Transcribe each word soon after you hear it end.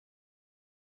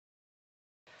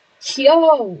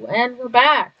Yo, and we're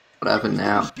back. What happened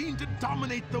now?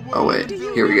 Oh wait,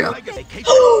 here we go.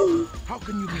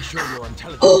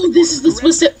 Oh, this is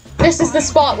the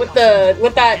spot with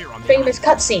that famous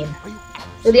cutscene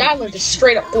where the island just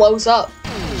straight up blows up.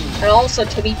 And also,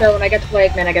 to be fair, when I get to play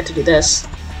Eggman, I get to do this.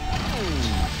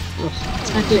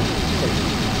 It's not good.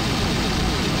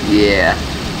 Yeah.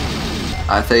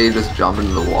 I say you just jump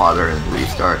into the water and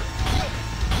restart.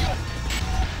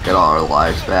 Get all our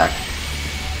lives back.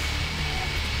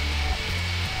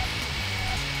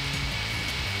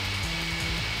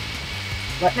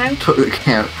 What now? Took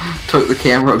the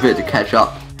camera a bit to catch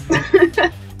up.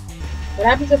 What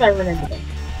happens if I run into them?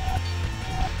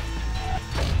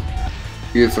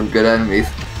 You have some good enemies.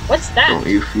 What's that? Don't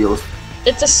you feel?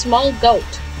 It's a small goat.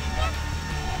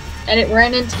 And it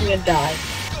ran into me and died.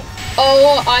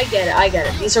 Oh, I get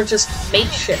it. These are just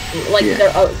makeshift. Like,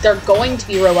 yeah. They're going to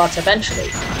be robots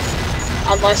eventually.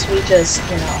 Unless we just,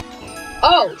 you know...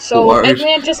 Oh, so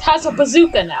Eggman just has a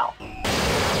bazooka now.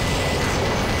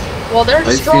 Well, they're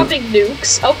just dropping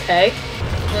nukes. Okay.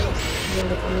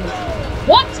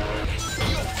 What?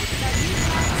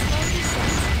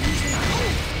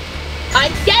 I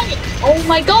get it! Oh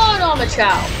my god,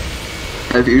 Amachow!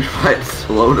 Have you tried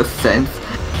slow descent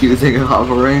using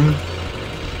hovering?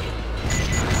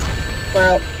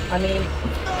 Well, I mean...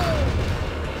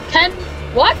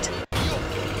 What?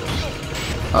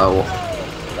 Oh.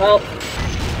 Well...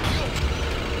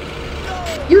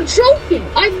 You're joking!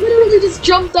 I literally just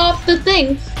jumped off the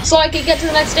thing so I could get to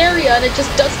the next area and it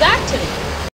just does that to me.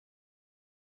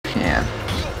 Can't.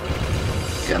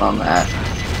 Get on that.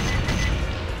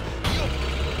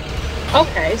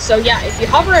 Okay, so yeah, if you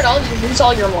hover at all, you lose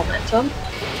all your momentum.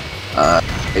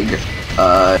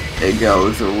 It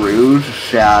goes Rouge,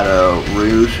 Shadow,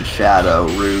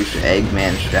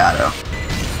 Eggman, Shadow.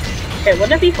 Okay,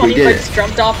 wouldn't it be funny if I just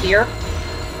jumped off here?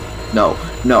 No.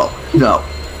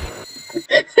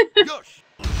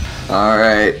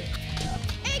 Alright.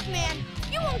 Eggman,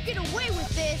 you won't get away with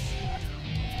this.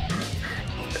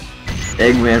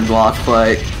 Eggman boss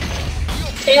fight.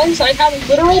 Tails, I have a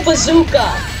literal bazooka.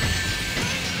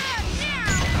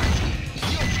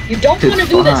 You don't want to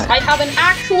do this. I have an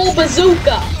actual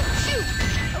bazooka. Shoot,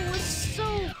 I was so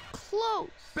close.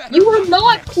 You were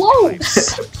not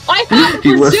close. I have a bazooka.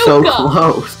 He was so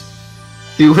close.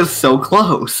 He was so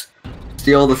close.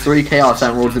 Steal the 3 Chaos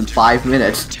Emeralds in 5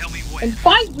 minutes. In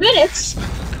 5 minutes?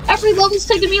 Every level's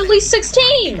taken me at least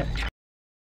 16!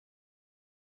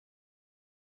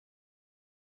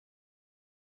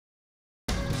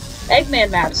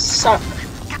 Eggman maps suck.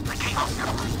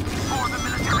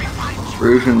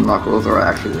 Rouge and Knuckles are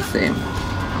actually the same.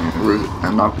 Rouge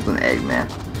and Knuckles and Eggman.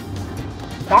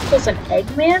 Knuckles and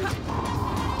Eggman? I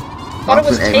thought it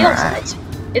was Tails.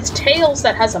 It's Tails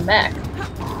that has a mech.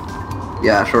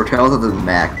 Yeah, sure, Tails has a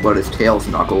mech, but it's Tails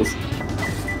Knuckles.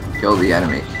 Kill the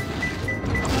enemy.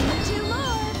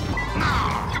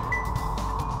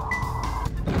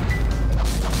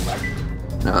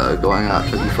 Going out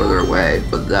took you further away,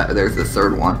 but there's the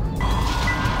third one. It's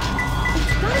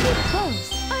gotta be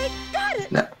close. I got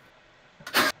it! No.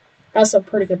 That's a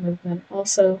pretty good movement.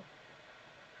 Also,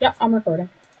 yeah, I'm recording.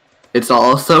 It's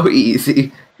all so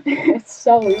easy. It's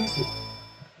so easy.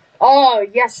 Oh,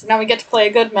 yes, now we get to play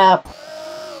a good map.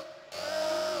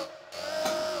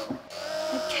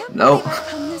 Nope.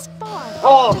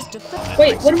 Oh,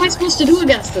 wait, what am I supposed to do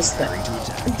against this thing?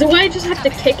 Do I just have to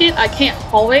kick it? I can't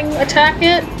homing attack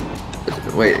it?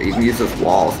 Wait, you can use this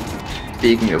wall.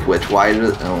 Speaking of which, why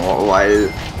do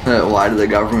the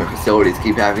government facilities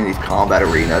keep having these combat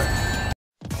arenas?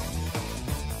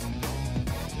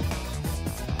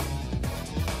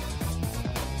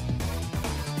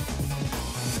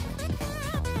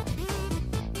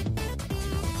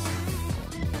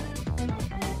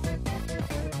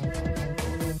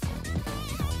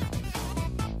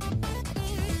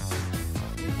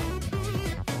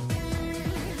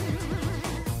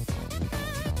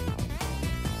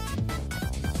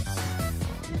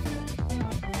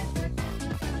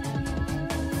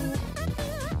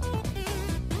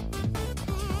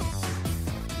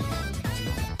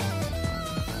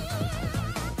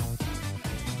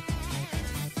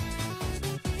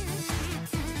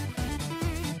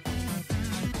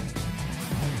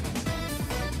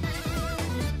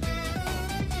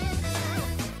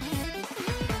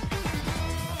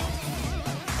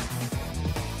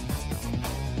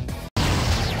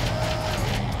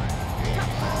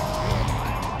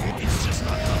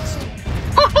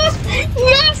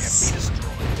 Yes!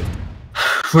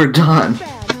 We're done.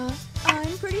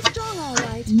 I'm pretty strong, all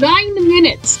right. 9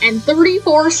 minutes and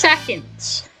 34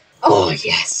 seconds. Oh,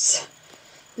 yes.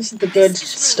 This is the good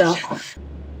stuff.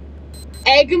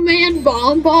 Eggman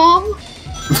Bomb Bomb?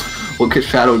 Look at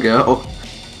Shadow go.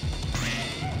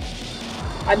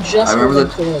 I'm just I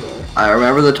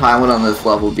remember the time on this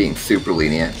level being super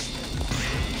lenient.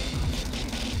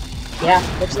 Yeah,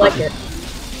 looks like it.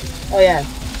 Oh yeah.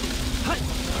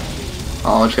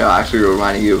 Almost actually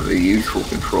reminding you of the useful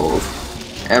controls.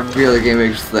 Every other game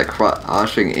is just like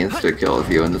crushing insta kills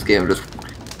you, and this game just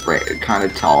kind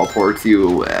of teleports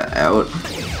you out.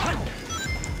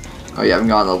 Oh, you haven't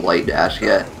gotten the light dash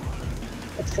yet?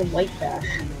 What's the light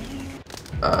dash?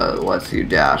 Lets you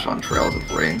dash on trails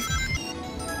of rings.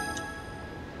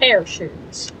 Air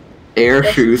shoes. Air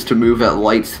shoes to move at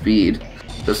light speed.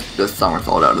 Just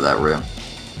somersault out of that room.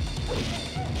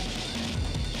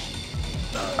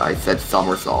 I said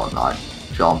somersault, not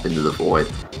jump into the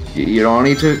void. You don't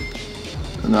need to.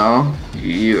 No,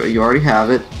 you already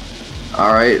have it.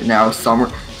 All right, now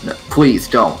no, please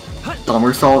don't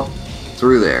somersault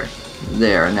through there.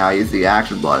 There, now use the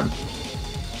action button.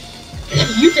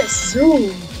 You just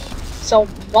zoom. So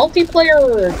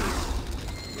multiplayer,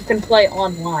 you can play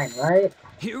online, right?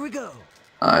 Here we go.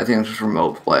 I think it's just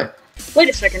remote play. Wait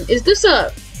a second. Is this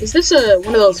a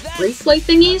one of those free play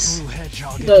thingies?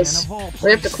 Those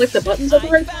where you have to click the buttons at the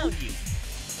right time?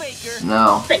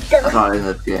 No, that's not in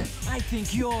this game. I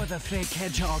think you're the fake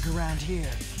hedgehog around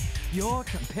here. You're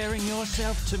comparing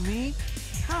yourself to me?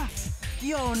 Ha!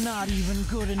 You're not even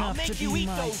good enough to be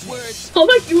my friend. I'll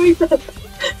make you eat those.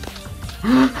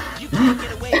 You can't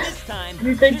get away this time.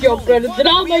 You think you're better, then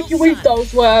I'll make you eat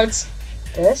those words.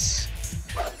 This?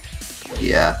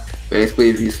 Yeah, basically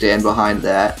if you stand behind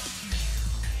that,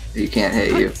 he can't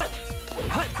hit you.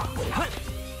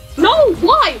 No,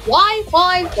 why? Why?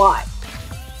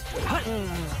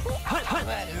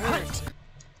 That hurt.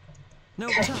 No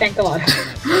Okay, time. thank God.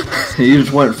 He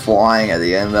just went flying at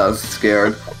the end, I was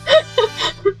scared.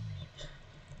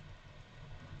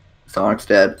 Sonic's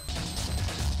dead.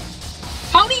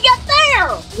 How'd he get there?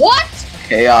 What?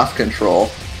 Chaos control.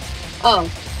 Oh.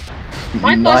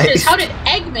 My question is, how did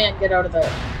Eggman get out of there?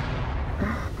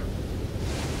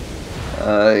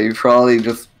 He probably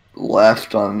just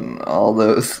left on all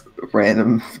those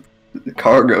random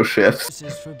cargo ships. This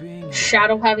is for being here.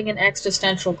 Shadow having an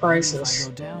existential If I crisis.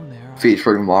 go down there,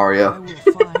 Featuring I Mario.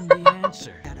 will find the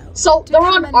answer. So, they're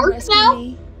on Earth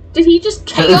now? Did he just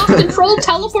chaos control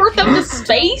teleport them to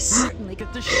space? Look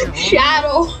at the show.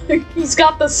 Shadow, he's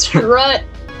got the strut.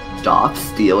 Stop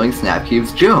stealing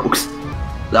Snapcube's jokes.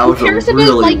 That was Who cares a about,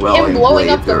 really like, well him aimed blowing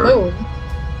up the laser. moon?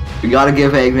 We gotta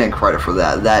give Eggman credit for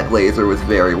that. That laser was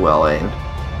very well aimed.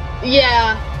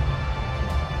 Yeah.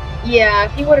 Yeah,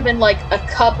 if he would have been, like, a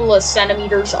couple of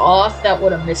centimeters off, that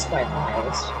would have missed by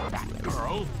miles.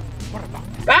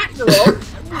 Batgirl?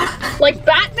 Like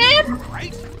Batman?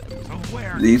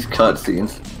 These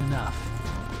cutscenes. Enough.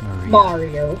 Maria.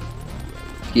 Mario.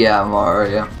 Yeah,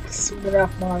 Mario. Soon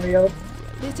enough, Mario.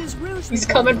 This is Rouge. He's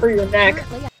coming for your neck.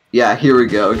 Yeah, here we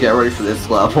go. Get ready for this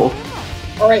level.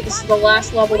 Alright, this is the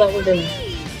last level that we're doing.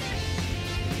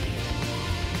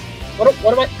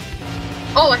 What am I?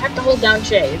 Oh, I have to hold down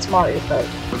J. It's Mario Kart.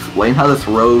 Explain how this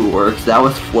road works. That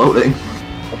was floating.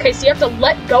 Okay, so you have to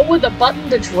let go with the button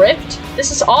to drift?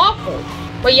 This is awful.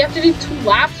 Wait, you have to do 2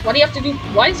 laps? Why do you have to do...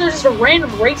 Why is there just a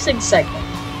random racing segment?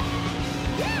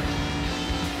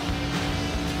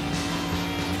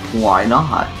 Why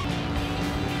not?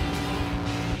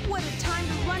 What a time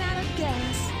to run out of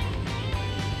gas.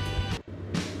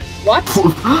 What?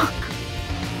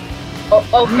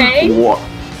 Okay?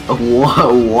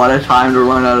 What a time to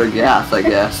run out of gas, I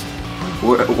guess.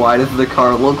 Why does the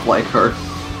car look like her?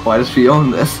 Why does she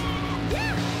own this?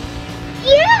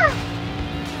 Yeah!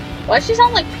 Why does she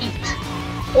sound like Peach?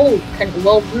 Oh,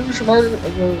 will Rouge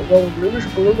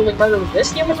brutally murder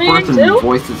this human being Person too?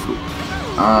 voices.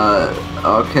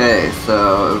 Okay,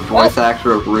 so voice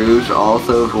actor of Rouge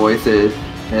also voices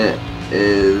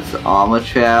is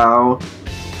Amachow.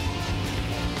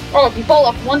 Oh, if you fall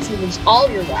off once, you lose all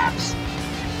your laps.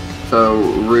 So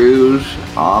Rouge,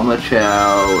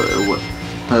 Amachow,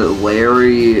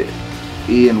 Larry,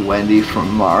 E, and Wendy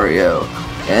from Mario,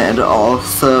 and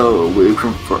also Luke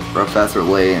from Professor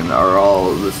Layton are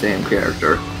all the same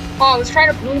character. Oh, I was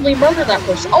trying to brutally murder that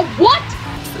person. Oh, what?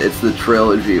 It's the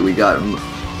trilogy. We got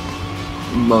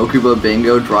Mokuba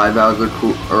Bingo, Dry Bowser,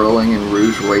 Erling, and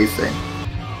Rouge Racing.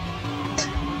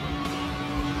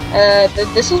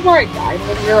 This is where I died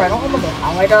earlier. I don't remember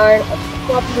how I died. I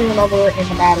probably remember in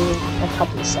a matter of a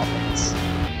couple of seconds.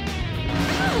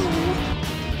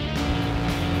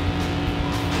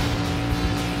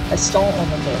 I still don't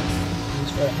remember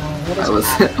who's right now.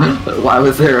 What is Why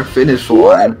was there a finish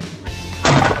line?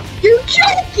 You're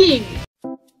joking!